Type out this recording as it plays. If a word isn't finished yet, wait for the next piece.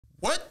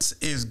What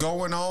is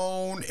going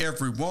on,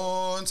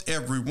 everyone's?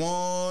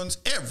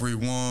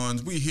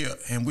 We here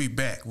and we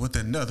back with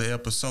another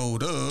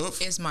episode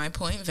of Is My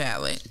Point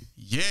Valid?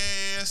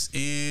 Yes,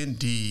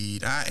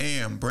 indeed. I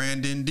am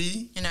Brandon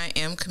D. And I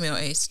am Camille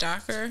A.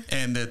 Stocker.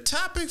 And the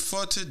topic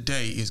for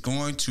today is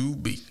going to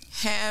be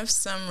have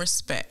some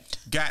respect.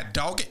 God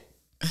dog it.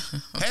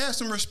 Have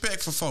some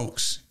respect for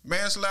folks. Man,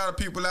 there's a lot of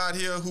people out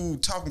here who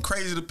talking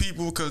crazy to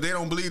people because they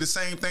don't believe the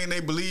same thing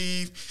they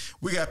believe.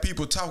 We got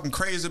people talking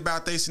crazy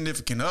about their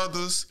significant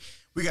others.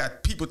 We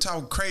got people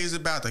talking crazy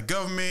about the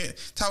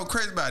government, talking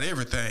crazy about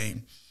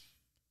everything.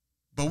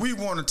 But we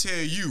want to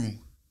tell you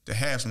to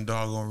have some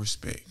doggone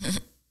respect.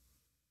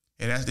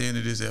 And that's the end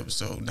of this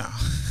episode now.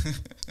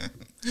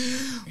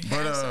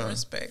 Have some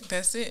respect.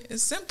 That's it.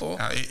 It's simple.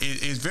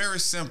 It's very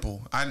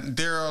simple.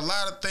 There are a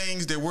lot of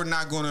things that we're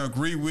not going to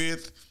agree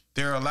with.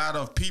 There are a lot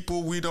of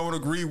people we don't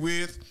agree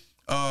with.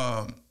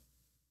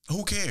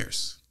 Who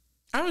cares?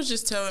 I was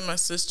just telling my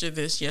sister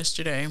this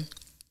yesterday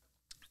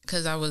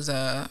because I was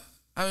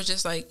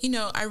just like,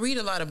 I read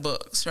a lot of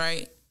books,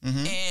 right?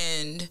 Mm-hmm.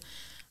 And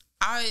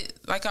I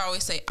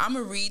always say, I'm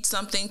going to read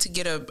something to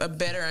get a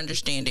better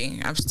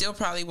understanding. I still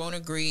probably won't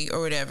agree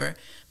or whatever,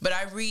 but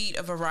I read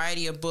a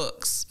variety of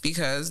books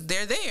because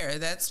they're there.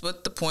 That's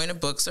what the point of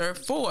books are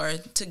for,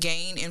 to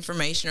gain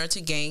information or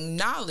to gain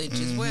knowledge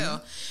as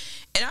well.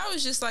 And I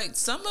was just like,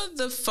 some of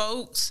the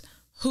folks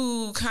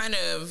who kind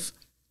of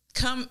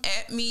come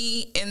at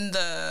me in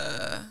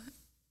the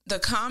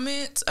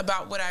comments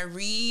about what I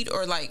read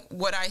or like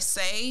what I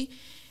say,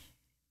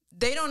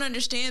 they don't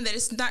understand that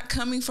it's not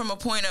coming from a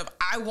point of,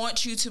 I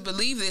want you to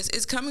believe this.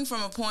 It's coming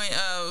from a point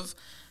of,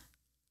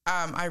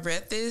 I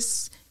read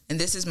this and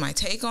this is my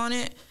take on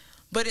it.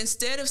 But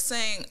instead of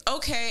saying,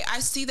 okay,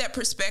 I see that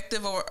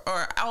perspective or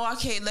oh,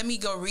 okay, let me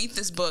go read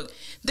this book,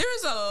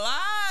 there's a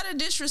lot of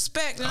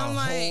disrespect. And I'm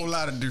like, a whole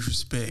lot of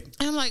disrespect.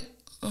 And I'm like,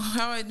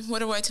 what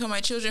do I tell my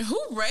children? Who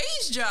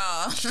raised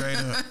y'all? Straight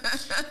up.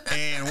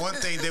 And one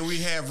thing that we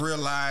have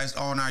realized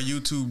on our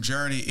YouTube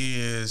journey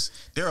is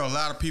there are a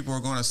lot of people who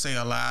are going to say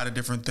a lot of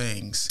different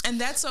things. And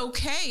that's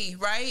okay,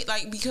 right?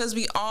 Like, because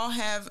we all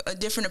have a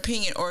different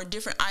opinion or a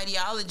different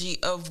ideology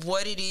of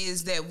what it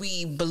is that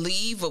we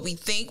believe, what we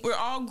think.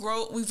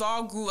 We've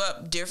all grew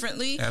up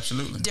differently.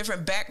 Absolutely.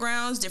 Different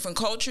backgrounds, different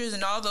cultures,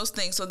 and all those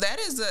things. So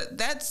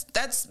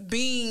that's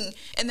being,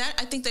 and that,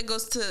 I think that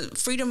goes to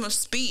freedom of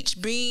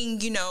speech,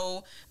 being,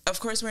 of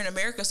course we're in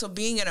America, so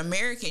being an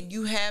American,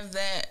 you have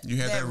that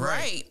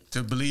right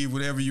to believe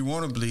whatever you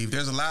want to believe.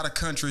 There's a lot of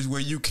countries where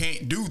you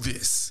can't do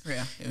this.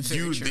 Yeah,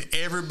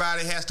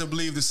 everybody has to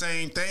believe the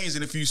same things,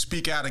 and if you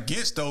speak out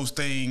against those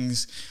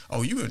things,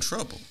 you in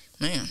trouble.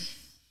 Man.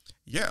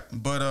 Yeah,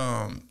 but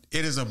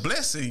it is a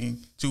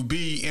blessing to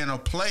be in a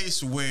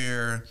place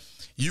where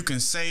you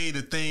can say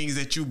the things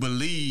that you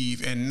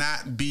believe and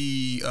not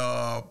be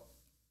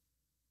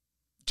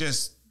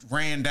just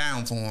ran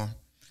down for them.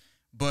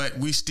 But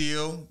we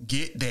still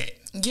get that.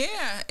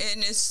 Yeah, and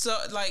it's so,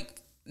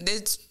 like,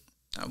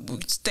 we'll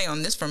stay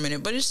on this for a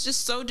minute, but it's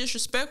just so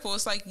disrespectful.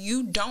 It's like,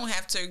 you don't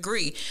have to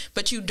agree,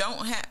 but you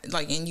don't have,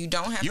 and you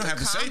don't have to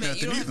comment. Say nothing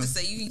you don't either. have to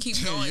say, you can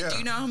keep going. Yeah. Do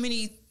you know how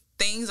many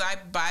things I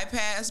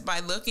bypass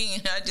by looking,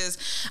 and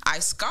I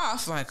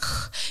scoff, like,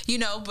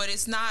 but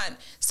it's not,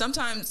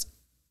 sometimes,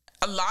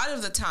 a lot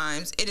of the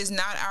times, it is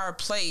not our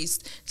place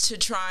to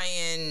try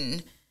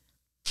and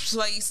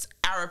place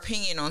our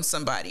opinion on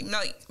somebody.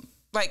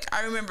 Like,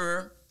 I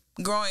remember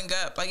growing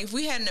up, like, if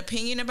we had an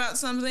opinion about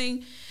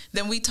something,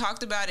 then we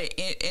talked about it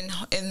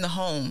in the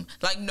home.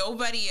 Like,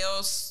 nobody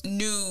else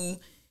knew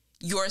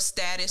your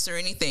status or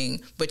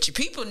anything, but your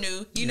people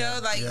knew,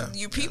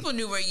 your people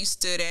knew where you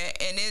stood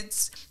at. And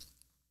it's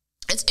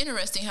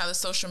interesting how the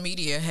social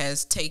media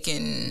has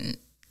taken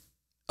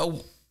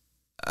away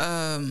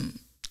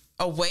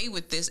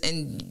with this,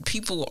 and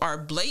people are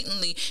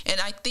blatantly, and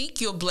I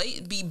think you'll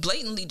be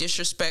blatantly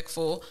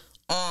disrespectful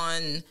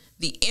on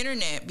the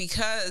internet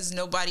because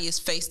nobody is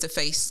face to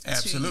face.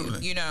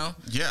 Absolutely.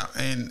 Yeah,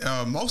 and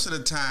most of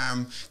the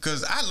time,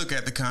 because I look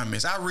at the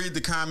comments, I read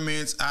the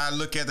comments, I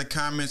look at the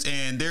comments,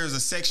 and there's a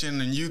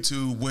section in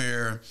YouTube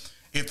where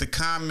if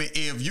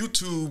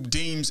YouTube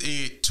deems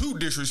it too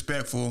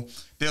disrespectful,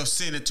 they'll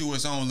send it to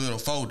its own little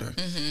folder.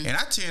 Mm-hmm. And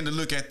I tend to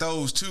look at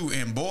those too,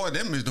 and boy,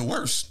 them is the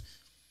worst.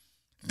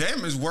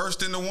 Them is worse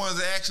than the ones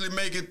that actually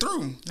make it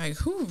through. Like,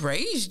 who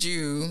raised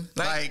you?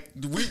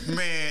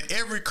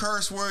 Every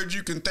curse word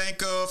you can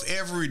think of,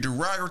 every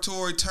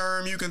derogatory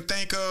term you can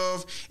think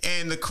of.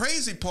 And the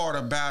crazy part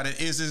about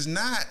it is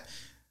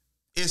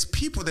it's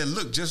people that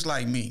look just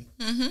like me,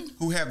 mm-hmm.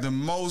 who have the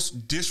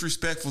most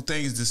disrespectful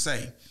things to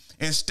say.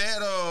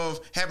 Instead of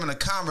having a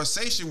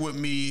conversation with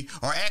me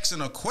or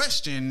asking a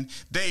question,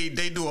 they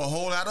do a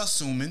whole lot of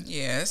assuming.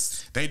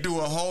 Yes. They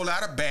do a whole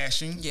lot of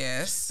bashing.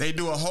 Yes. They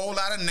do a whole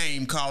lot of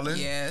name calling.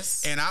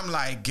 Yes. And I'm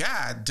like,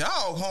 God,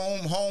 dog,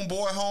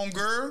 homeboy,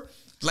 homegirl,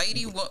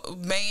 lady,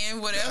 man,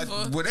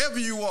 whatever. Whatever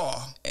you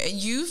are. And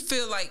you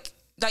feel like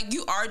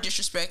you are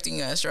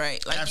disrespecting us,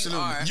 right? Like,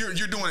 absolutely. You are.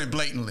 You're doing it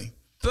blatantly.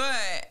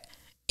 But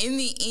in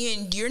the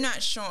end, you're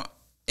not showing.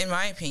 in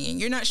my opinion.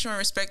 You're not showing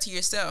respect to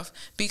yourself,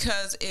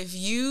 because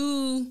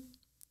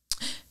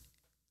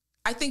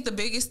I think the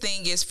biggest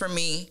thing is, for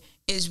me,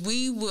 is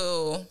we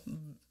will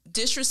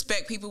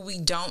disrespect people we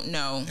don't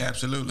know.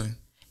 Absolutely.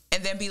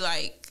 And then be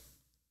like,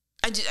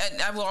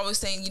 I will always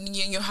say,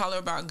 you'll holler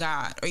about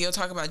God, or you'll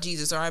talk about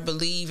Jesus, or I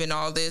believe in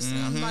all this. And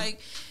I'm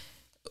like,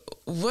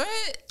 what?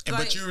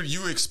 But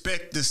you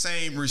expect the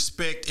same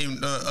respect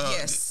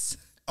yes,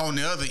 on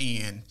the other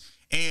end.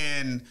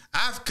 And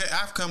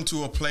I've come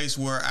to a place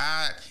where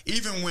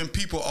even when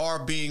people are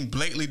being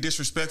blatantly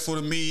disrespectful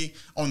to me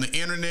on the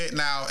internet,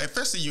 now if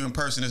I see you in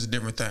person, it's a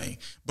different thing.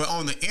 But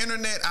on the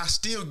internet, I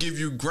still give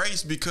you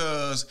grace,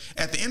 because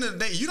at the end of the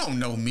day, you don't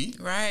know me.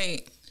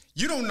 Right.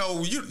 You don't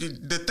know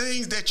the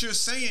things that you're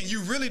saying.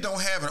 You really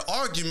don't have an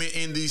argument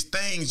in these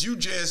things. You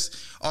just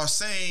are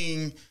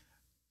saying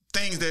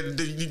things that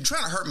you're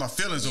trying to hurt my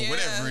feelings, or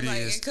whatever it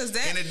is.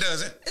 And it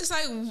doesn't. It's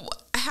like,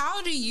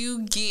 how do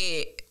you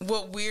get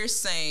what we're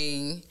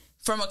saying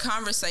from a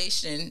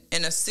conversation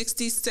in a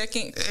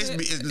 60-second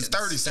clip? It's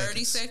 30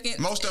 seconds.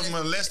 Most of them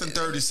are less than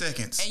 30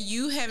 seconds. And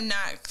you have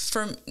not,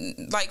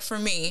 for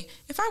me,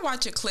 if I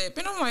watch a clip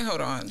and I'm like, hold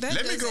on.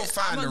 Let me go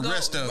find the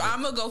rest of it.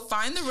 I'm going to go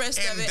find the rest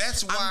of it.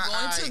 That's why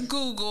I'm going to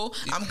Google.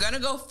 I'm going to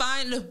go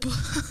find the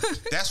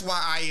book. That's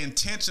why I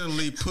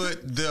intentionally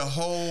put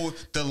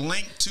the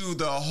link to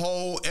the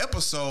whole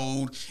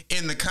episode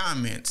in the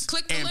comments.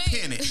 Click the and link.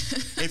 Pin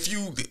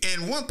it.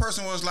 And one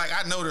person was like,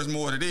 I know there's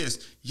more to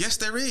this. Yes,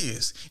 there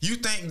is. You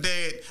think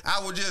that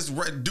I would just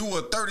do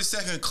a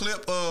 30-second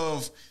clip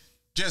of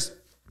just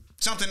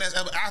something that's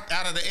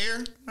out of the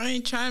air? I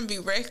ain't trying to be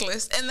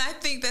reckless. And I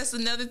think that's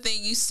another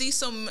thing. You see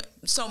so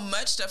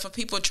much stuff of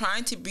people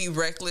trying to be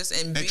reckless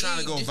and trying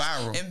to go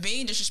viral and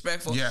being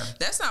disrespectful. Yeah.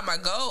 That's not my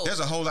goal. There's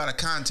a whole lot of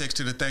context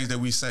to the things that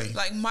we say.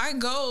 Like, my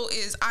goal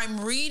is, I'm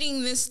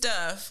reading this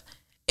stuff.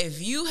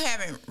 If you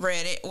haven't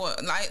read it, well,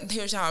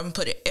 here's how I'm gonna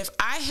put it. If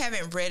I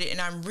haven't read it and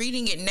I'm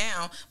reading it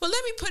now, well,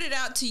 let me put it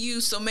out to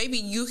you so maybe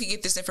you can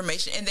get this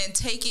information and then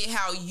take it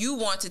how you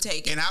want to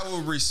take it. And I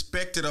would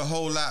respect it a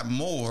whole lot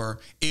more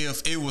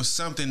if it was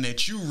something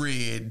that you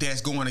read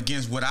that's going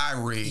against what I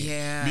read.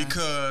 Yeah.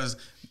 Because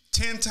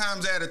 10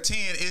 times out of 10,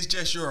 it's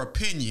just your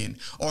opinion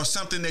or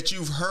something that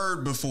you've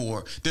heard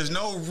before. There's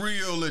no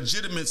real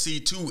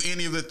legitimacy to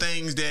any of the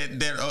things that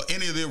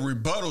any of the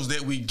rebuttals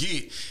that we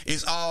get.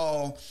 It's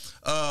all,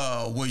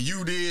 well,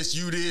 you this,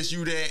 you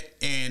that.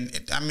 And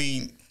I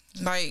mean,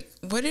 like,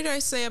 what did I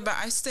say about,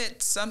 I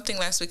said something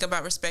last week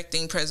about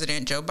respecting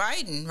President Joe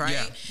Biden,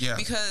 right? Yeah.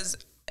 Because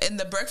in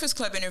the Breakfast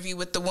Club interview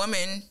with the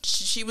woman,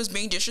 she was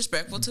being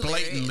disrespectful to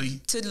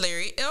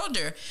Larry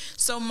Elder.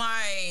 So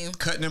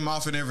cutting him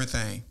off and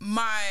everything.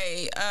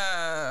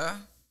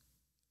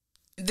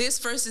 This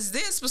versus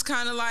this was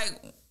kind of like,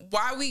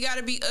 why we got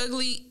to be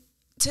ugly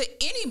to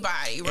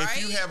anybody, right?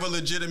 If you have a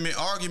legitimate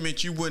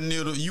argument, you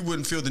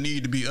wouldn't feel the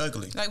need to be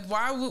ugly. Like,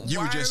 why would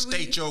you would just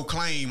state your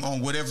claim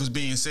on whatever's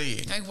being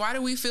said? Like, why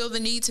do we feel the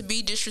need to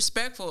be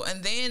disrespectful?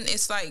 And then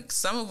it's like,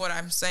 some of what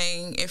I'm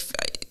saying, if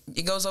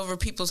it goes over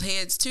people's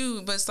heads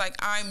too, but it's like,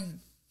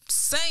 I'm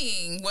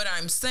saying what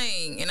I'm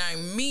saying and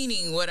I'm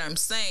meaning what I'm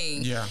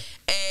saying. Yeah.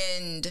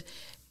 And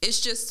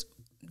it's just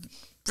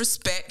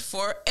respect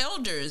for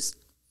elders.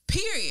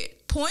 Period.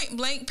 Point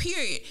blank,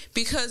 period.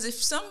 Because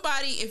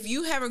if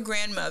you have a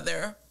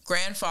grandmother,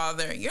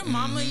 grandfather, your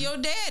mama, your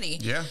daddy,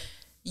 yeah,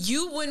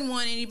 you wouldn't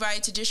want anybody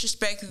to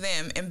disrespect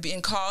them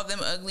and call them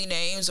ugly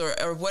names,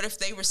 or what if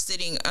they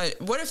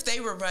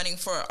were running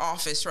for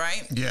office,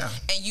 right? Yeah.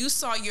 And you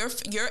saw your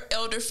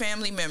elder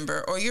family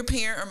member or your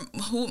parent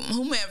or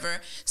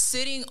whomever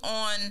sitting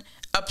on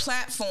a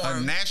platform,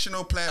 a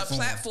national platform,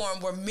 a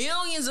platform where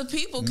millions of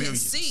people can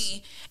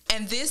see,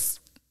 and this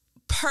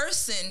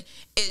person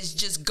is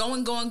just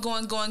going. Well, sir,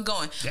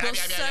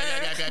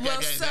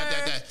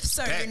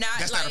 you're not.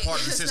 That's not a part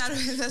of the system.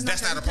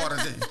 That's not a part of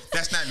it.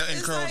 That's not the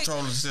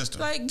control of the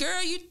system. Like,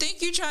 girl, you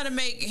think you trying to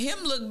make him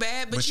look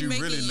bad, but you're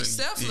making really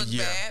yourself look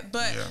bad.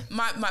 But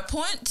my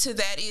point to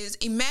that is,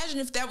 imagine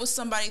if that was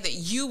somebody that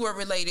you were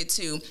related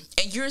to,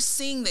 and you're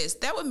seeing this.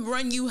 That would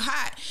run you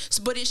hot.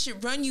 But it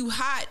should run you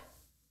hot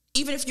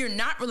even if you're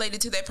not related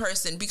to that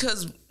person,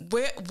 because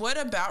what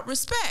about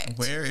respect?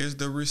 Where is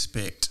the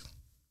respect?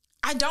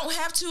 I don't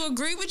have to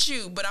agree with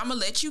you, but I'm going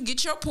to let you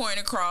get your point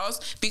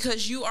across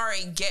because you are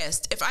a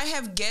guest. If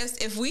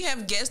we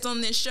have guests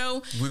on this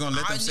show, we're going to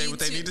let them say what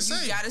they need to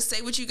say. You got to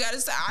say what you got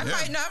to say. I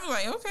might not be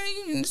like, okay,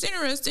 it's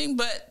interesting,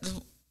 but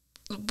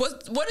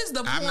what is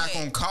the point? I'm not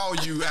going to call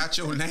you out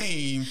your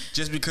name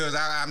just because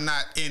I'm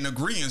not in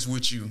agreement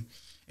with you.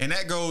 And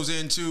that goes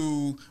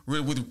into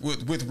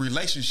with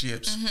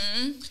relationships.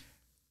 Mm-hmm.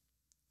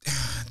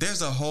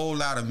 There's a whole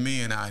lot of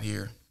men out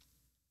here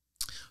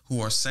who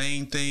are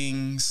saying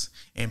things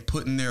and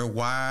putting their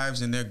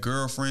wives and their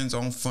girlfriends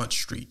on Front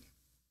Street.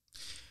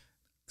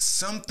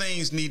 Some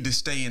things need to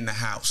stay in the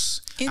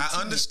house.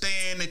 I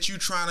understand that you're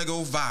trying to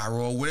go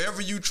viral,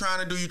 whatever you're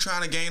trying to do, you're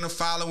trying to gain a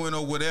following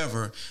or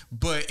whatever,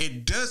 but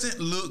it doesn't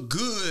look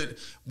good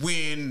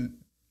when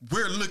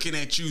we're looking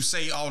at you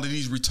say all of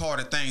these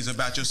retarded things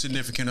about your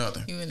significant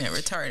other. Even that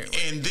retarded word.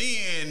 And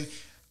then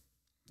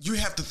you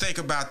have to think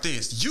about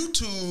this.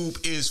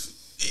 YouTube is,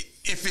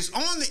 if it's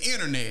on the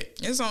internet,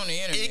 it's on the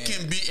internet. It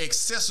can be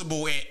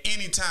accessible at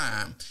any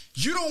time.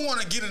 You don't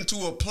want to get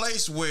into a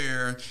place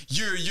where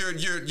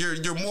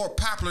you're more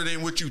popular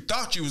than what you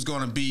thought you was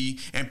going to be,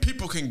 and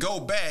people can go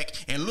back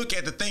and look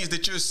at the things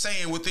that you're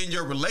saying within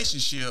your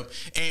relationship,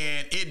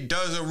 and it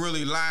doesn't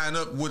really line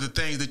up with the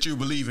things that you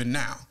believe in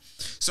now.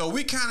 So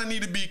we kind of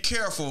need to be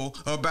careful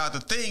about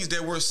the things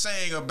that we're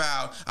saying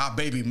about our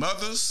baby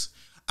mothers,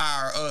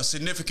 our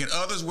significant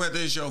others, whether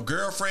it's your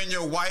girlfriend,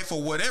 your wife,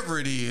 or whatever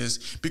it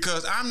is,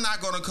 because I'm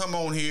not going to come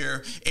on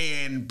here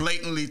and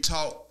blatantly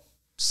talk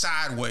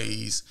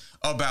sideways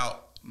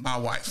about my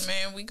wife.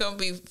 Man, we going to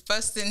be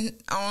fussing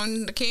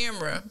on the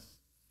camera.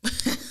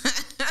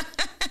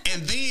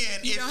 And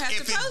then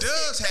if it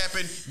does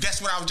happen,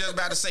 that's what I was just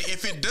about to say.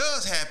 If it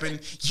does happen,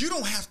 you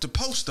don't have to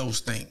post those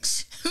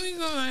things. We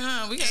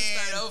got to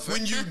start over.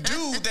 When you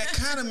do, that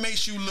kind of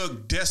makes you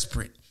look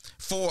desperate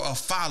for a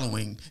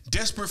following,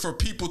 desperate for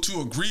people to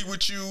agree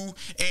with you,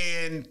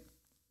 and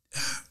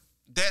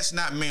that's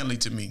not manly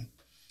to me.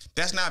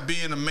 That's not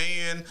being a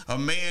man. A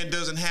man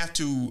doesn't have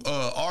to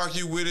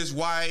argue with his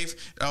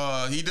wife.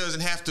 He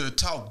doesn't have to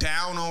talk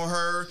down on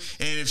her.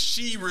 And if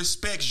she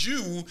respects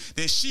you,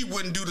 then she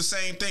wouldn't do the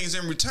same things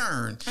in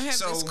return. I have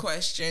this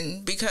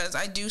question because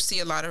I do see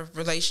a lot of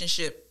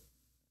relationship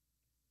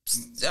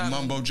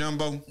mumbo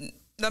jumbo.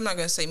 I'm not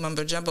going to say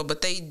mumbo jumbo,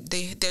 but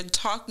their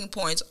talking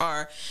points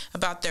are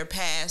about their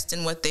past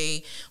and what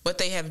they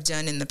have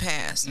done in the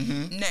past.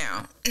 Mm-hmm.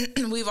 Now,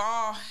 we've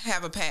all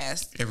have a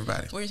past.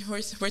 Everybody. We're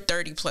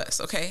 30 plus,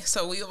 okay?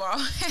 So we've all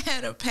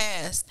had a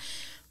past.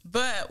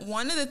 But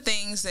one of the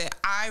things that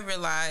I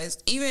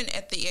realized, even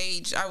at the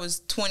age, I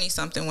was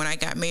 20-something when I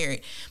got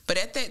married, but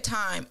at that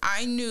time,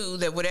 I knew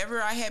that whatever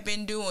I had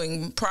been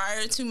doing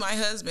prior to my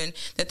husband,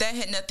 that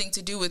had nothing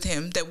to do with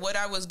him, that what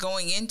I was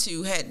going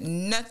into had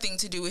nothing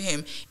to do with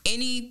him.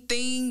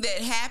 Anything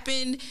that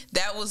happened,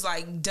 that was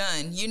like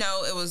done. You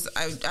know, it was,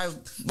 I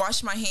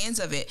washed my hands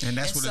of it. And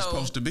that's what it's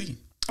supposed to be.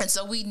 And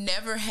so we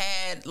never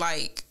had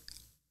like,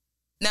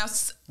 now,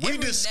 we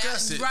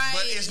discuss it, right,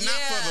 but it's not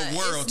for the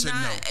world to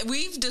know.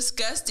 We've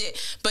discussed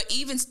it, but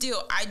even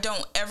still, I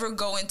don't ever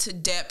go into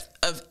depth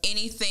of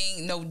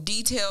anything, no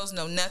details,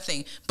 no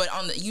nothing. But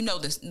on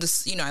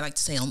the, I like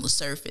to say on the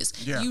surface,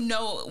 you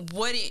know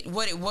what it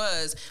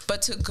was.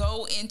 But to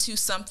go into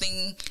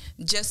something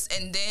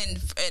and then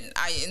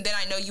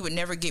I know you would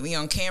never get me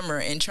on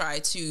camera and try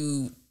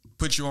to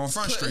put you on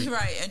Front Street.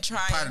 Right, and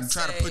try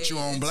to put you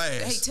on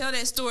blast. Hey, tell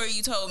that story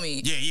you told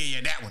me. Yeah,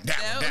 that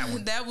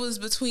one. That was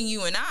between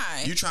you and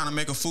I. You're trying to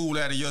make a fool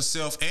out of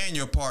yourself and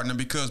your partner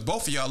because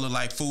both of y'all look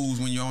like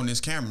fools when you're on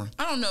this camera.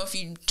 I don't know if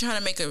you're trying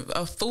to make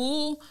a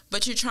fool,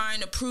 but you're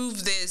trying to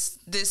prove this.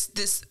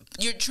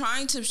 You're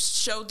trying to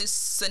show this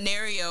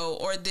scenario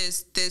or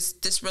this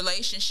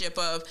relationship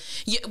of,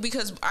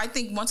 because I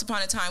think once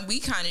upon a time we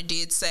kind of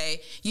did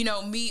say,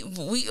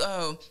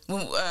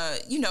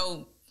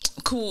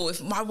 cool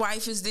if my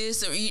wife is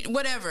this or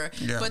whatever,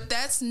 but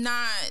that's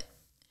not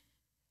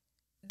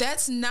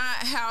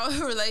how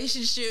a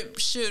relationship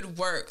should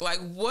work. Like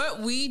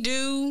what we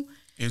do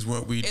is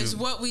what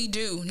we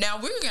do. Now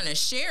we're gonna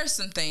share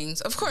some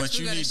things, of course, but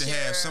you need to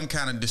have some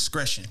kind of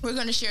discretion. We're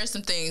gonna share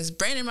some things.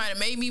 Brandon might have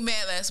made me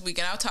mad last week,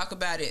 and I'll talk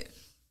about it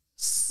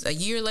a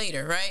year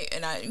later, right?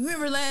 And I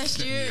remember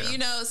last year,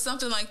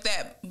 something like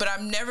that. But I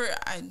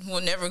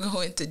will never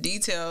go into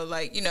detail,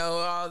 like,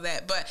 all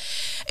that. But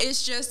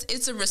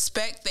it's a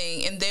respect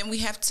thing. And then we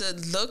have to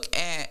look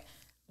at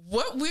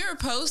what we're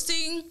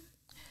posting.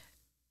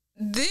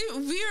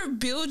 We're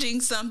building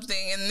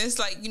something, and it's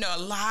like, a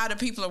lot of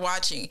people are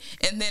watching.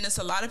 And then it's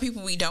a lot of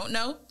people we don't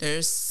know.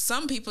 There's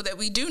some people that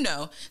we do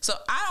know. So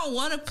I don't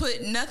want to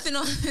put nothing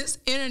on this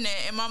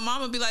internet and my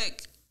mama be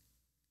like,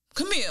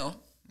 Camille.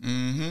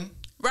 Mm-hmm.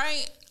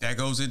 Right? That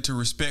goes into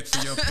respect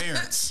for your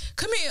parents.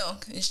 Camille.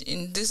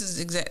 And this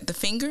is the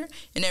finger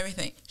and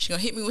everything. She's going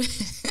to hit me with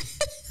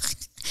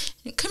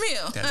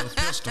Camille. That little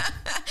pistol.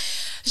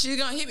 She's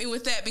going to hit me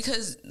with that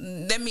because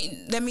that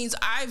means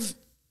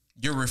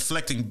you're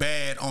reflecting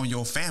bad on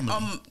your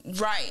family.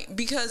 Right.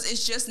 Because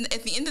it's just,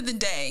 at the end of the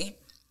day,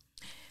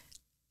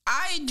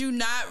 I do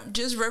not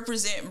just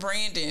represent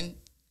Brandon.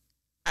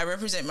 I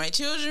represent my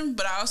children,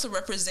 but I also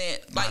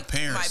represent my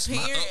parents.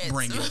 My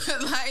upbringing.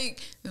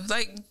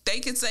 like they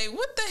could say,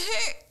 "What the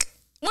heck?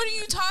 What are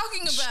you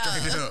talking about?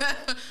 Straight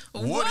up.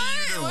 What are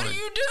you doing? What are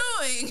you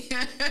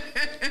doing?"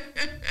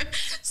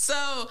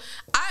 So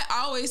I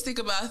always think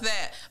about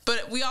that,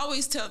 but we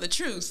always tell the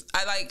truth.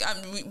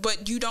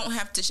 But you don't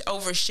have to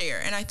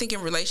overshare. And I think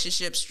in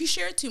relationships, you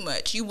share too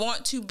much. You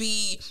want to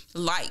be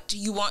liked.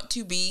 You want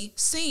to be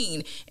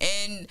seen,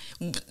 and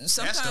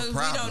sometimes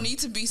we don't need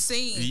to be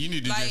seen. You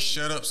need to just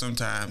shut up.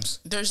 Sometimes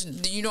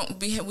we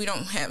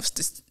don't have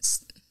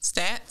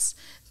stats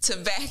to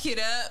back it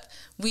up.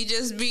 We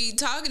just be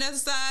talking at the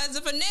sides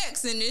of our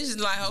necks, and it's just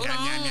like, hold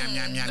on.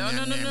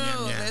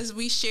 No.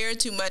 We share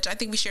too much. I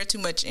think we share too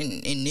much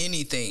in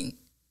anything.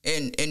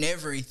 in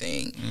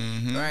everything,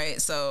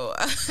 right? So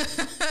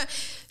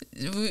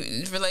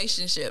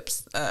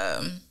relationships,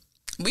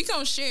 we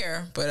gonna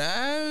share, but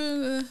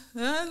I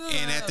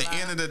and at the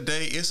end of the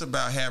day, it's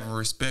about having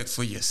respect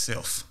for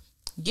yourself.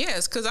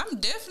 Yes, because I'm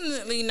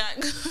definitely not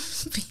going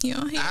to be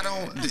on here. I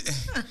don't,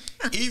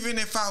 even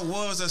if I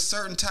was a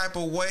certain type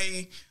of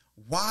way,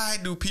 why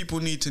do people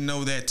need to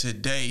know that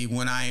today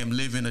when I am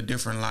living a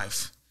different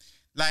life?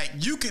 Like,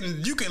 you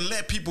can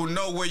let people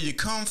know where you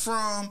come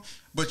from,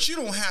 but you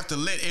don't have to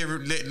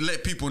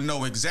let people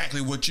know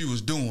exactly what you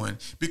was doing.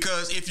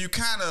 Because if you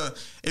kind of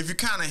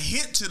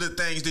hint to the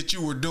things that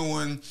you were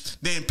doing,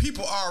 then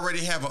people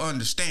already have an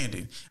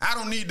understanding. I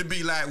don't need to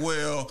be like,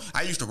 well,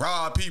 I used to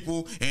rob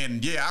people,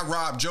 and yeah, I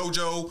robbed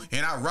JoJo,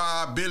 and I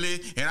robbed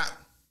Billy, and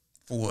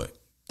for what?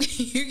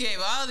 You gave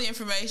all the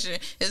information.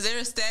 Is there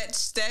a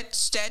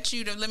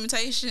statute of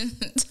limitation?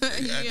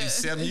 Yeah.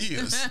 7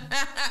 years.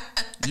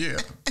 Yeah.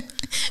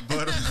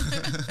 But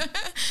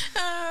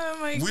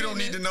we don't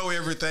need to know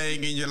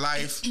everything in your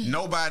life.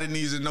 Nobody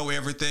needs to know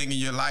everything in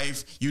your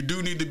life. You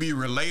do need to be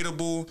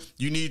relatable.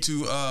 You need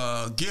to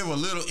give a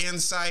little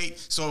insight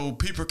so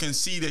people can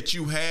see that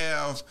you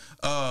have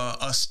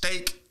a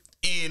stake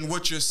in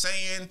what you're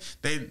saying.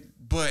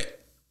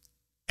 But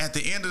at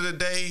the end of the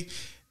day,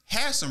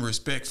 have some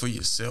respect for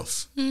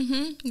yourself.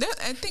 I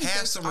think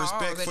have some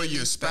respect for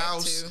your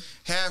spouse.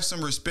 Have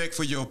some respect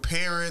for your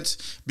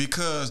parents,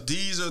 because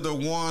these are the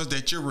ones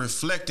that you're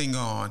reflecting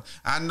on.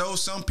 I know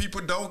some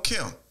people don't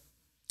care.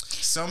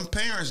 Some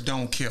parents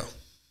don't care.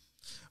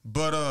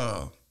 But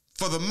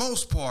for the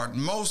most part,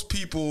 most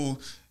people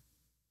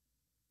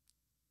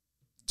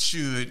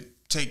should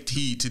take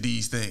heed to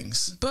these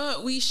things.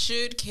 But we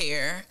should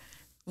care.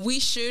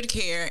 We should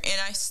care,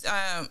 and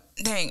I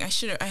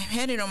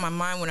had it on my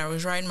mind when I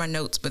was writing my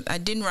notes, but I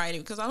didn't write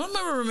it because I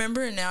don't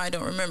remember, and now I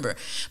don't remember.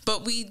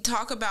 But we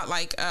talk about,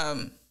 like,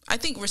 I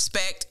think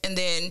respect, and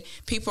then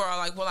people are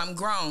like, well, I'm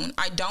grown.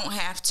 I don't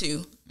have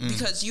to,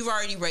 because you've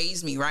already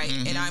raised me, right?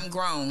 And I'm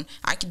grown.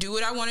 I can do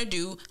what I want to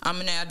do.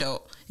 I'm an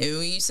adult. And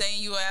when you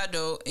saying you're an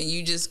adult and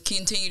you just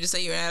continue to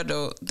say you're an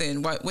adult,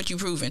 then what you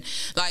proving?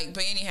 Like,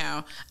 but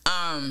anyhow,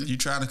 you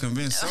trying to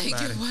convince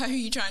somebody. Like, why are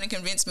you trying to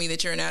convince me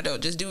that you're an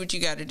adult? Just do what you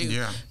got to do.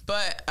 Yeah.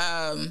 But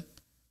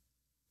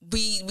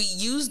we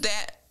use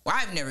that. Well,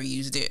 I've never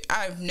used it.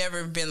 I've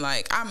never been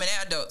like, I'm an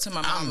adult to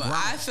my mama.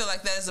 I feel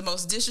like that is the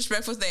most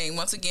disrespectful thing.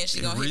 Once again,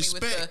 she's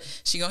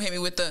gonna hit me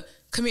with the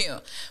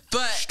Camille.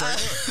 But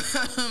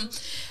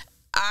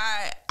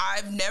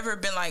I've never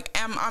been like,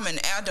 I'm an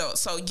adult,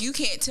 so you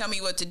can't tell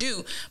me what to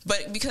do.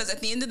 But because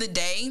at the end of the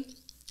day,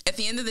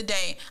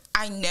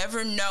 I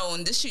never know,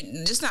 and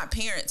this not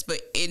parents, but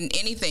in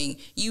anything,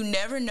 you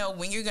never know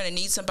when you're going to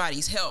need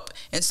somebody's help.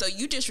 And so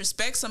you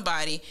disrespect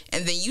somebody,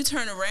 and then you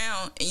turn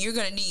around and you're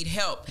going to need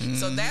help.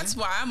 So that's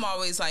why I'm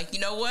always like, you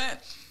know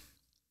what?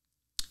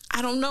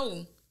 I don't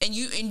know. And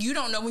you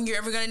don't know when you're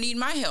ever going to need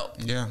my help.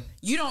 Yeah.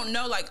 You don't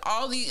know, like,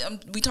 all the,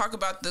 we talk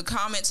about the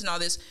comments and all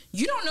this.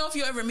 You don't know if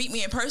you'll ever meet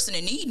me in person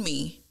and need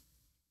me.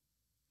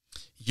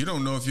 You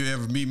don't know if you'll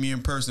ever meet me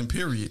in person,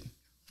 period.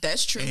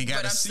 That's true. And you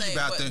got to see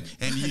about them,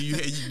 and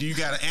you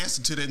got to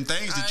answer to them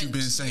things that you've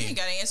been saying. You ain't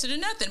got to answer to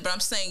nothing, but I'm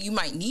saying you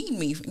might need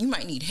me. You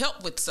might need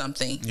help with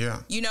something.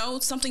 Yeah. You know,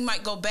 something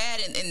might go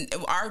bad, and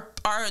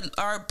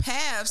our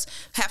paths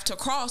have to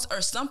cross or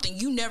something.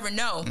 You never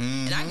know.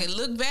 And I can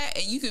look back,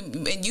 and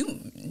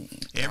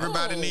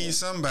everybody needs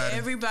somebody.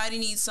 Everybody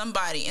needs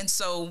somebody, and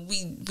so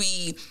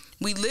we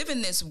live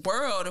in this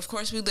world. Of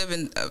course, we live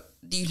in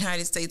the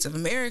United States of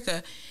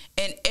America,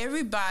 and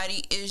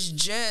everybody is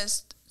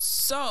just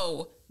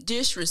so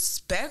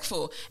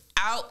disrespectful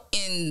out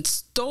in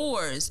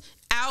stores,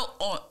 out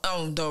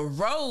on the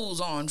roads,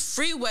 on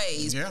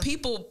freeways. Yeah.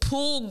 People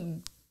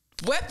pull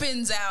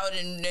weapons out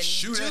and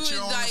shoot at you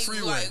on the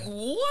freeway. Like,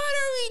 what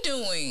are we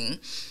doing?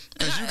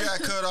 Because you got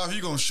cut off,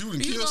 you gonna shoot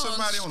and kill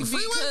somebody on the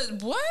freeway? Because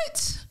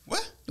what?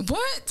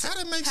 What? How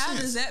that make sense? How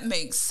does that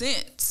make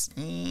sense?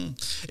 And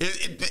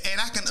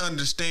I can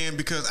understand,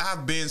 because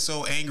I've been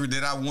so angry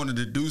that I wanted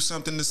to do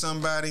something to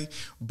somebody,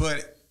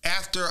 but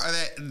after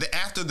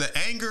the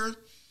anger,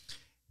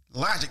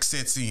 logic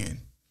sets in.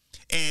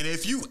 And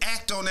if you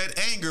act on that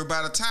anger,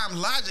 by the time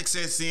logic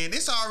sets in,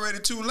 it's already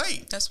too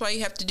late. That's why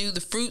you have to do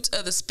the fruits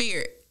of the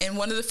Spirit. And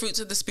one of the fruits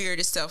of the Spirit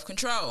is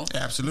self-control.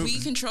 Absolutely. We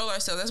control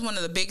ourselves. That's one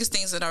of the biggest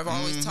things that I've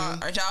always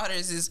taught our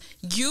daughters is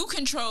you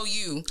control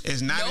you.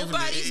 It's not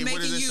nobody's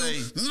making you.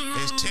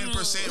 It's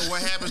 10%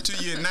 what happens to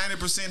you and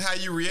 90% how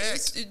you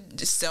react.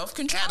 It's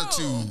self-control.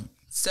 Attitude.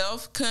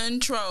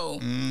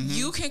 Self-control.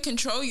 You can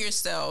control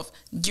yourself.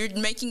 You're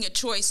making a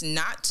choice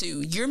not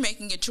to. You're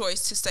making a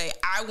choice to say,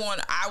 I'm grown.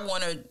 I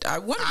want to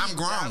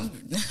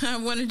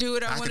do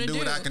what I want to do. I can do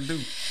what I can do.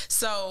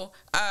 So,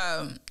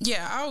 I'm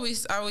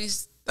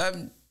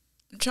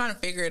trying to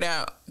figure it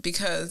out,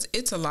 because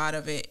it's a lot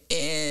of it.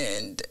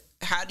 And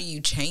how do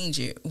you change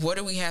it? What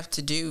do we have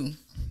to do?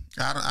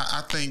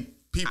 I think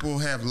people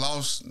have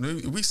lost,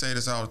 we say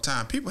this all the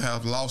time, people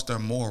have lost their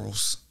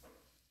morals.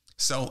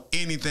 So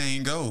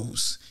anything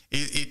goes.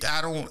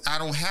 I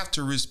don't have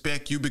to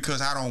respect you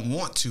because I don't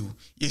want to.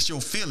 It's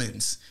your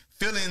feelings.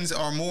 Feelings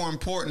are more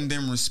important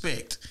than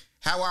respect.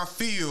 How I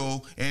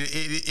feel and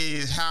it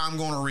is how I'm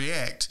going to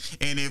react.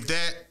 And if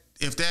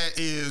that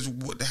is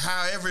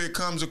however it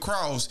comes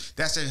across,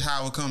 that's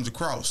how it comes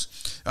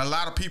across. A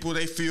lot of people,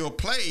 they feel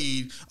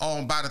played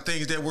on by the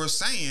things that we're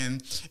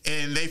saying,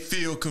 and they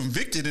feel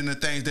convicted in the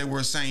things that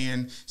we're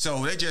saying,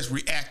 so they just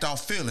react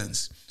off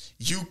feelings.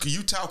 You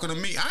talking to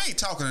me, I ain't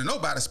talking to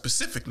nobody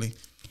specifically,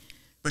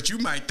 but you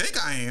might think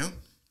I am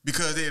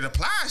because it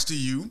applies to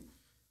you.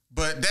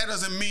 But that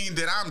doesn't mean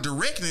that I'm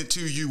directing it to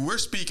you. We're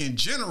speaking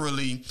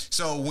generally.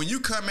 So when you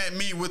come at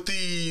me with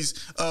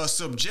these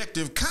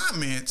subjective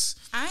comments,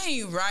 I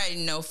ain't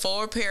writing no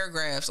 4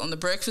 paragraphs on the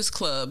Breakfast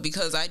Club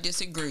because I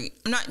disagree.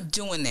 I'm not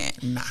doing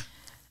that. Nah.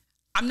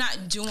 I'm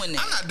not doing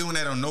that. I'm not doing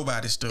that on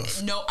nobody's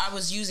stuff. No, I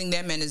was using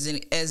that man as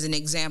an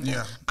example.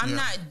 Yeah, I'm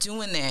not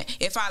doing that.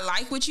 If I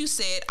like what you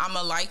said, I'm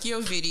going to like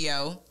your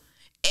video.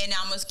 And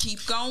I'm going to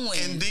keep going.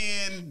 And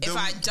then if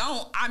I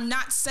don't, I'm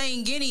not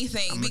saying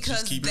anything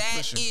because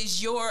that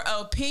is your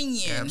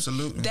opinion.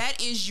 Absolutely. That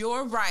is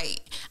your right.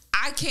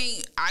 I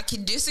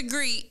can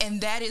disagree, and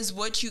that is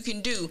what you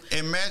can do.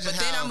 Imagine but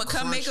then I'm going to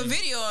come make a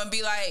video and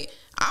be like,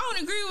 I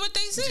don't agree with what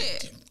they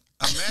said.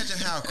 Imagine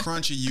how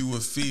crunchy you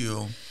would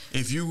feel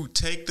if you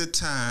take the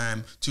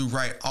time to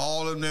write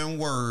all of them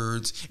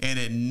words and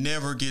it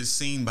never gets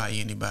seen by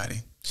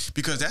anybody.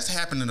 Because that's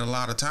happening a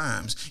lot of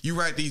times. You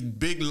write these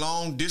big,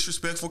 long,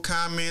 disrespectful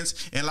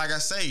comments, and like I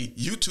say,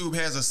 YouTube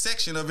has a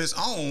section of its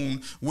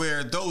own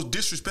where those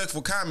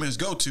disrespectful comments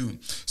go to.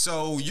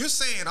 So you're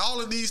saying all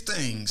of these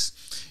things.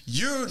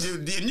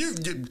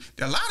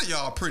 A lot of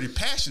y'all are pretty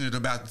passionate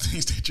about the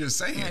things that you're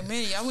saying. Like,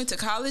 man, y'all went to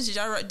college. Did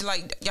y'all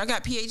write, y'all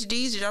got PhDs?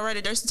 Did y'all write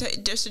a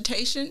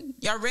dissertation?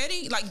 Y'all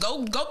ready? Like,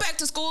 go back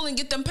to school and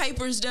get them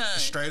papers done.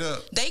 Straight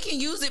up. They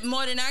can use it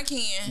more than I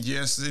can.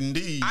 Yes,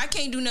 indeed. I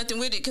can't do nothing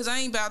with it because I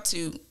ain't about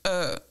to.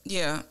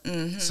 Yeah.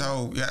 Mm-hmm.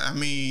 So yeah, I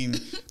mean,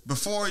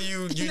 before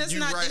you that's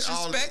not write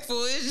disrespectful.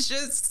 all. It's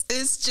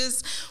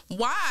just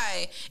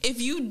why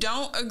if you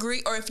don't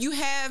agree or if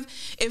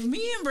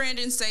me and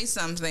Brandon say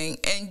something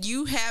and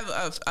you have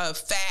a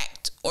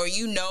fact or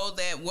you know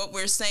that what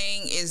we're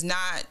saying is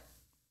not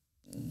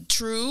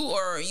true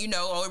or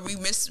or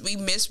we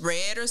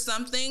misread or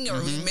something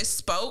or we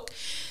misspoke,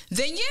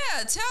 then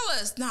yeah, tell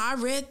us. No, I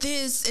read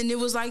this and it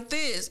was like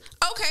this.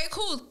 Okay,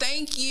 cool.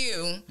 Thank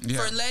you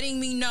for letting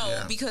me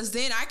know because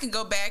then I can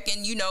go back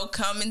and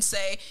come and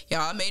say,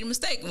 y'all, I made a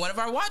mistake. One of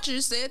our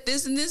watchers said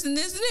this and this and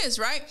this and this,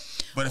 right?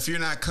 But if you're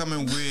not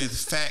coming with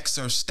facts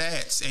or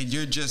stats and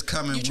you're just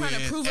coming with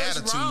trying to prove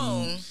attitude, us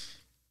wrong.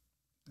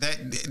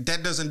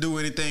 That doesn't do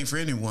anything for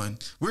anyone.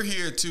 We're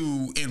here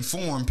to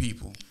inform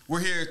people.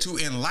 We're here to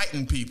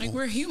enlighten people. Like,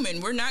 we're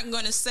human. We're not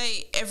going to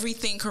say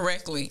everything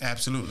correctly.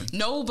 Absolutely.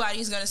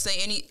 Nobody's going to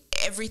say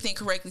everything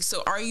correctly.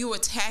 So are you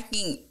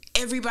attacking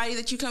everybody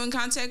that you come in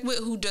contact with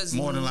who does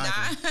not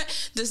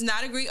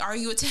agree? Are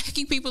you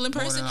attacking people in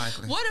person? More than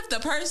likely. What if the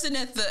person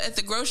at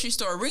the grocery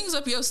store rings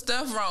up your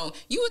stuff wrong?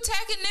 You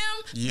attacking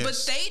them? Yes.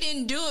 But they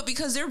didn't do it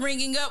because they're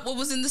ringing up what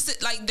was in the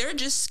like they're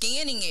just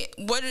scanning it.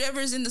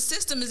 Whatever is in the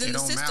system is in the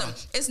system.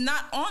 Matter. It's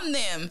not on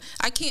them.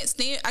 I can't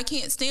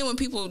stand when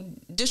people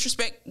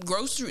disrespect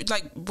grocery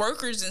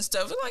workers and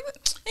stuff. Like,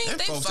 ain't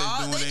their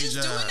fault. They just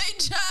doing their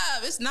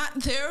job. It's not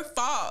their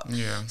fault.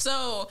 Yeah.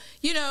 So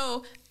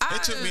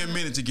it took me a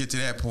minute to get to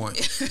that point.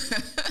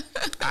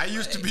 I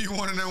used to be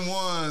one of them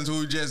ones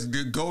who just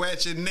go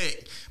at your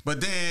neck.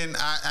 But then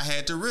I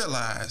had to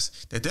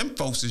realize that them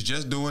folks is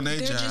just doing their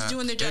job. They're just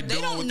doing their job.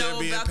 They don't know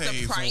about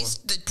the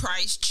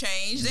price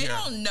change. They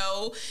don't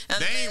know.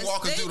 They ain't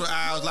walking through the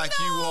aisles like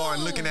you are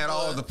and looking at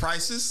all the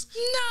prices.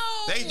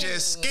 No. They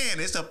just scan.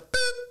 It's a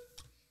boop,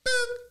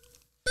 boop,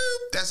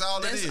 boop. That's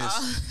all it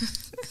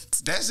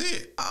is. That's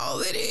it. All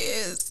it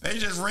is. They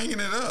just ringing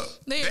it up.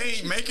 They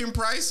ain't making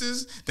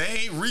prices. They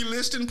ain't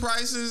relisting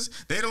prices.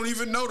 They don't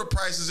even know the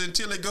prices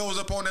until it goes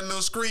up on that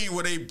little screen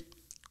where they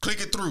click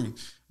it through.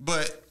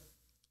 But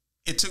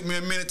it took me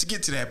a minute to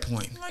get to that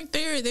point. Like,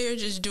 they're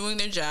just doing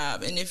their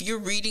job. And if you're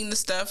reading the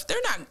stuff, they're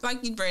not,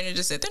 like Brandon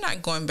just said, they're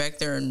not going back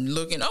there and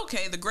looking,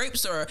 okay, the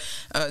grapes are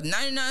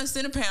 99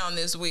 cents a pound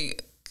this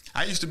week.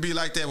 I used to be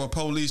like that with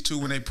police too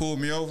when they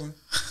pulled me over.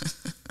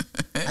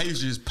 I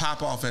used to just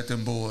pop off at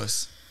them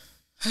boys.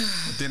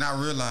 But then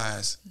I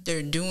realized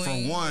they're doing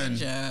for one,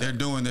 their job. They're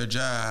doing their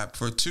job.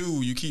 For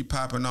two, you keep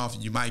popping off,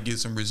 you might get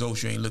some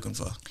results you ain't looking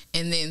for.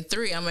 And then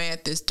 3, I'm gonna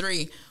add this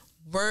 3.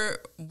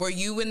 Were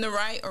you in the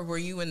right or were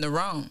you in the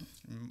wrong?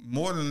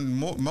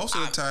 Most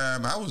of the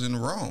time, I was in the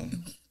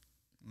wrong.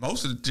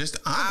 Most of just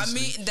honestly.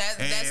 I mean,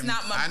 that's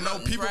not my. I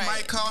know people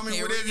might call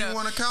me whatever you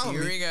want to call me.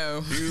 Here we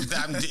go.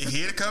 I'm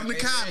here to come to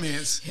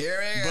comments. Here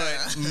we go.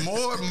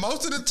 But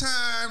most of the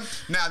time,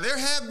 now there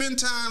have been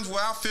times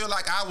where I feel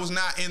like I was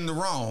not in the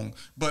wrong,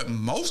 but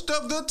most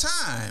of the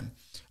time,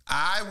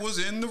 I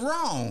was in the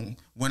wrong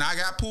when I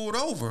got pulled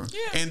over.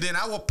 Yeah. And then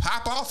I would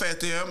pop off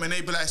at them, and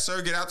they'd be like,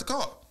 "Sir, get out the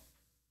car."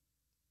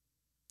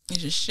 You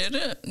just shut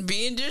up.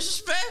 Being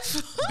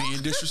disrespectful.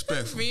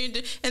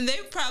 And they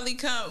probably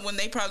when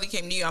they probably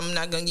came to you, I'm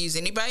not going to use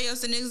anybody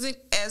else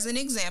as an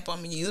example.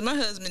 I'm going to use my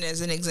husband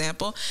as an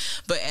example.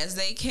 But as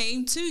they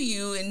came to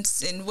you and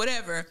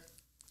whatever,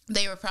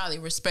 they were probably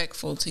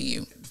respectful to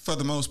you. For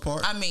the most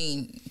part. I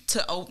mean,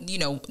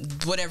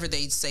 whatever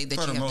they say that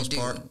you have to do.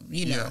 For the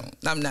most part.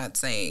 I'm not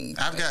saying.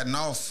 I've gotten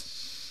off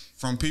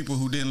from people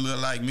who didn't look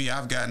like me.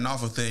 I've gotten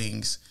off of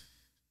things.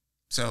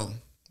 So,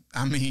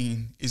 I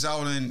mean, it's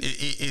all in,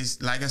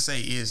 it's like I say,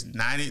 it's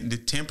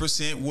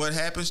 10% what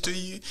happens to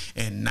you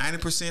and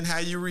 90% how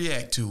you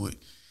react to it.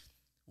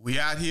 We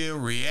out here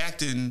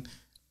reacting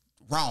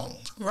wrong.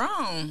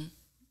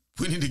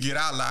 We need to get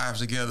our lives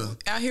together.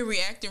 Out here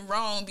reacting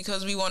wrong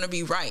because we want to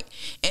be right.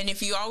 And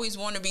if you always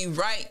want to be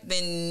right,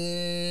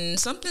 then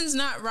something's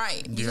not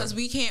right because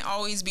we can't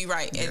always be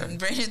right. Yeah. And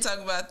Brandon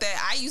talked about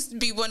that. I used to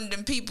be one of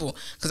them people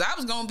because I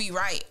was going to be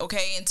right,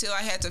 okay, until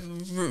I had to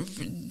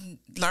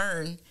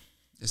learn.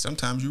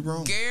 Sometimes you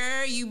wrong.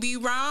 Girl, you be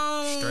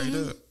wrong. Straight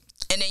up.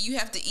 And then you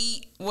have to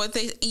eat what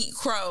they eat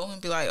crow and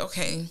be like,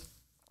 okay.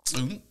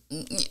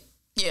 Mm-hmm.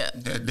 Yeah.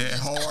 That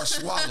hard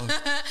swallow.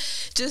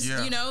 Just,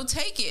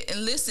 take it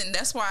and listen.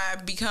 That's why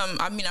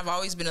I've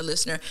always been a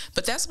listener,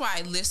 but that's why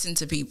I listen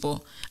to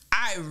people.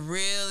 I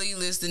really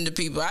listen to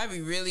people. I be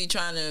really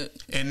trying to.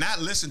 And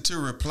not listen to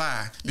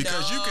reply.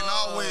 Because you can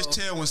always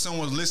tell when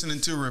someone's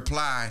listening to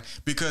reply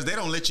because they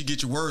don't let you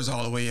get your words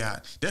all the way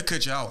out. They'll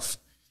cut you off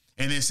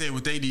and then say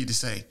what they need to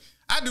say.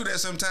 I do that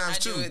sometimes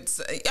too. I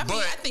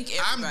think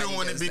I'm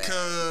doing it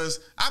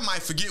because I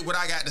might forget what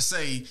I got to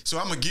say, so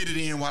I'm going to get it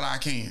in while I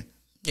can.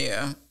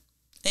 Yeah.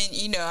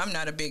 And, I'm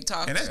not a big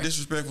talker. And that's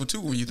disrespectful, too,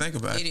 when you think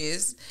about it. It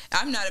is.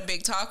 I'm not a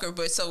big talker,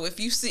 but so if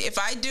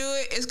I do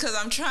it, it's because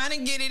I'm trying to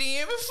get it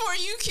in before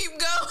you keep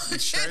going.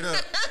 Straight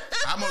up.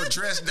 I'm going to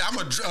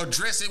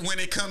address it when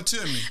it come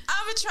to me.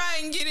 I'm going to try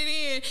and get it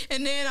in,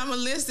 and then I'm going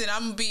to listen.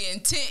 I'm going to be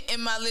intent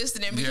in my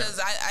listening because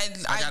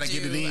I got to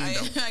get it in,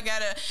 though. I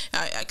got to,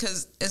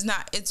 because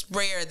it's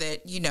rare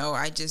that,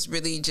 I just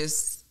really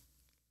just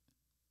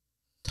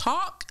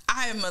talk.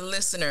 I am a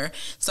listener,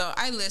 so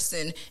I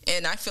listen,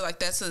 and I feel like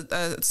that's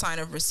a sign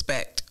of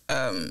respect.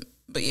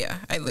 But yeah,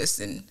 I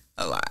listen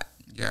a lot.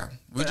 Yeah,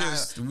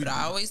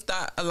 I always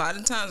thought a lot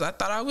of times I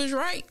thought I was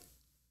right.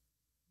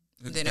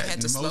 Then I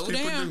had to slow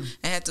down.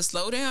 I had to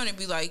slow down and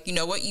be like, you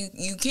know what,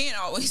 you can't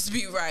always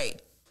be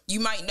right. You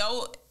might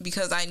know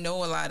because I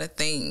know a lot of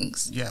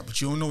things. Yeah,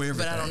 but you don't know everything.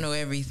 But I don't know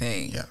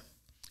everything. Yeah.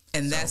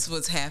 And that's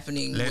what's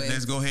happening.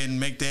 Let's go ahead and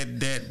make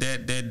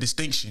that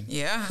distinction.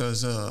 Yeah.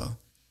 Because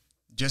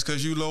just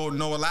because you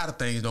know a lot of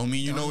things don't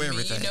mean you know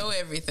everything. You know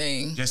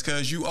everything. Just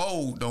because you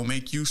old don't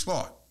make you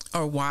smart.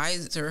 Or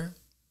wiser.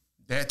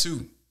 That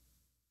too.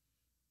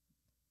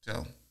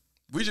 So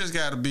we just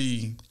got to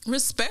be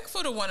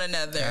respectful to one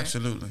another.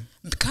 Absolutely.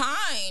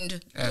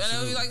 Kind. Absolutely. I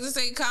know you like to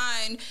say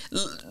kind.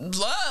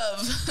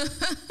 Love.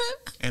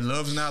 And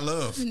love's not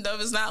love.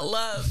 Love is not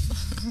love.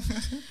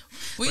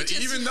 But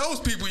even those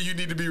people you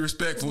need to be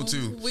respectful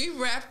to. We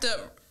wrapped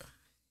up.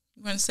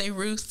 You want to say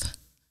Ruth?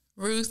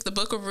 Ruth, the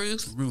book of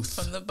Ruth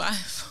from the Bible.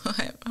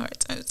 I have a hard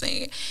time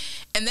saying it.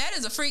 And that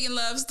is a freaking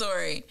love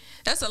story.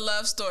 That's a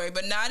love story,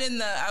 but not in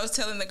the, I was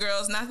telling the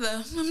girls, not the,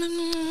 I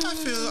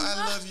feel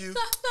I love you.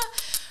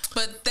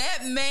 But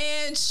that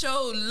man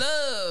showed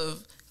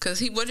love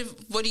because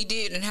what he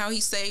did and how he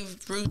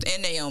saved Ruth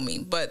and Naomi.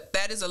 But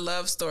that is a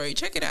love story.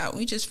 Check it out.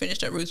 We just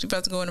finished up Ruth. We're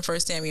about to go into 1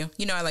 Samuel.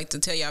 I like to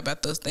tell y'all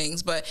about those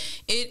things, but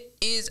it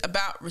is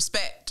about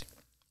respect.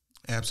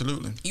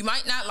 Absolutely. You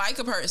might not like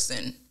a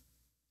person.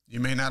 You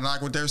may not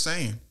like what they're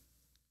saying.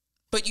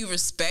 But you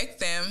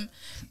respect them.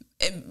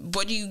 And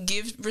what do you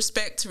give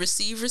respect to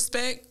receive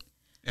respect?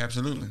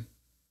 Absolutely.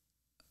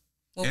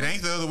 Well, it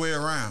ain't the other way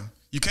around.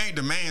 You can't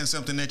demand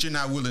something that you're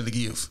not willing to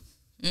give.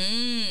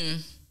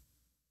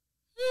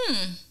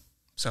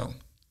 So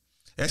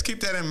let's keep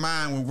that in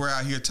mind when we're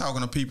out here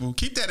talking to people.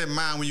 Keep that in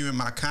mind when you're in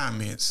my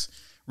comments.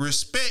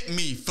 Respect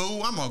me,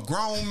 fool. I'm a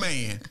grown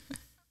man.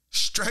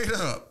 Straight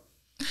up.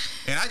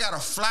 And I got a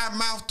fly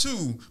mouth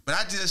too, but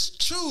I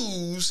just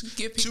choose to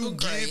give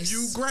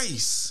you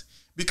grace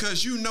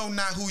because you know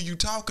not who you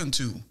talking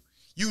to.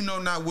 You know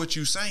not what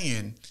you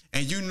saying,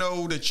 and you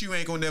know that you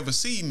ain't gonna never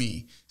see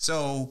me.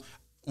 So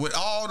with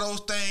all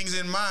those things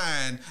in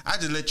mind, I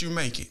just let you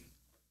make it.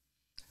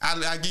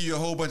 I give you a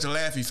whole bunch of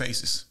laughy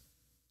faces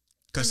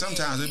because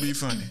sometimes it be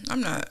funny.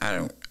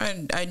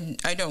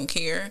 I don't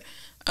care.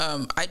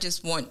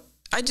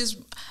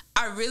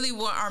 I really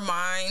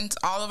want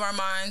all of our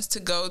minds to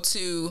go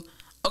to,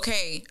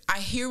 okay, I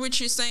hear what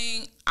you're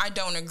saying. I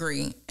don't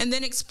agree. And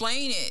then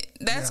explain it.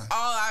 That's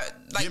all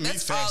I'm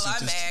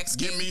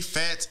asking. Give me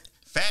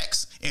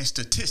facts and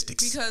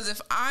statistics.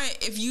 Because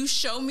if you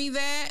show me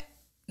that,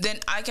 then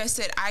like I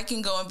said, I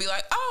can go and be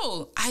like,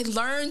 oh, I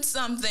learned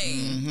something.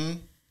 Mm-hmm.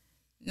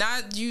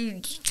 Not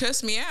you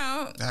cuss me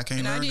out. I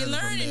didn't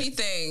learn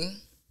anything.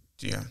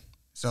 Yeah.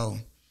 So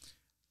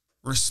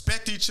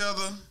respect each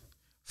other.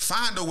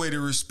 Find a way to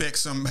respect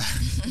somebody.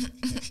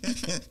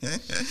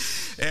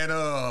 And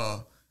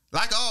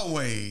like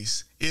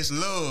always, it's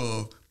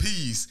love,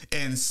 peace,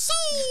 and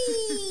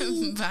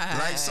soul. Bye.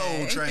 Like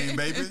Soul Train,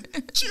 baby.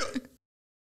 Chill.